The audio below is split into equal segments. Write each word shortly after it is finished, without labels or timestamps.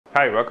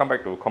Hi, welcome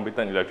back to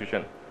Competent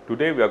Electrician.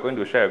 Today we are going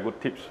to share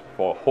good tips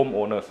for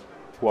homeowners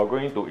who are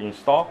going to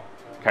install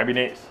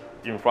cabinets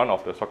in front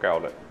of the socket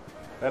outlet.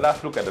 Let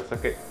us look at the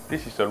circuit.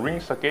 This is a ring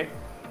circuit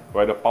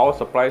where the power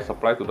supply is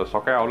supplied to the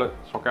socket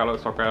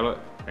outlet,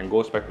 and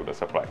goes back to the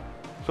supply.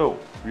 So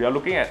we are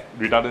looking at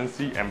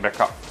redundancy and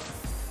backup.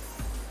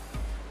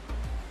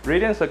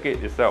 Radiant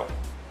circuit itself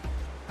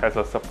has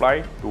a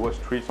supply towards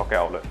 3 socket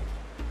outlets.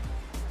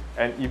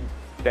 And if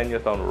 10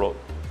 years down the road,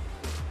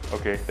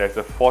 okay, there's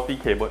a 40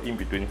 cable in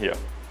between here.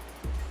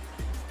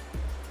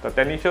 The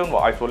technician will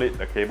isolate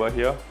the cable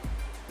here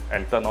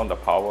and turn on the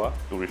power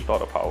to restore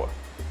the power.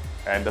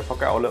 And the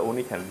socket outlet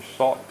only can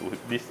restore to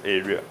this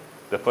area,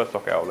 the first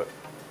socket outlet.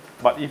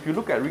 But if you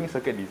look at ring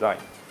circuit design,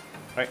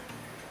 right,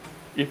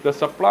 if the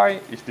supply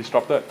is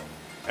disrupted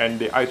and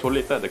they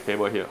isolated the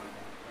cable here,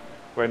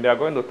 when they are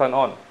going to turn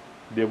on,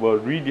 they will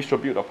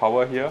redistribute the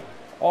power here.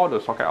 All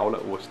the socket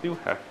outlet will still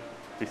have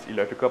its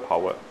electrical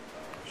power.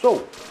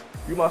 So,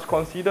 you must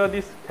consider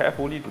this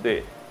carefully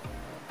today.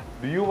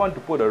 Do you want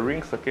to put a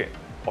ring circuit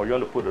or you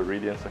want to put a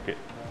radiant circuit?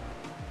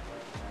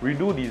 We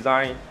do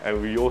design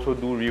and we also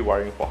do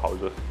rewiring for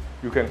houses.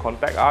 You can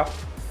contact us.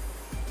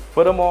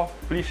 Furthermore,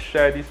 please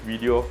share this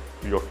video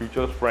with your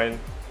future friends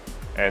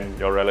and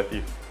your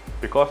relatives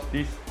because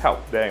this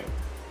helps them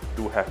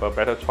to have a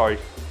better choice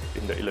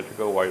in the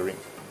electrical wiring.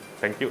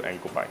 Thank you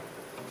and goodbye.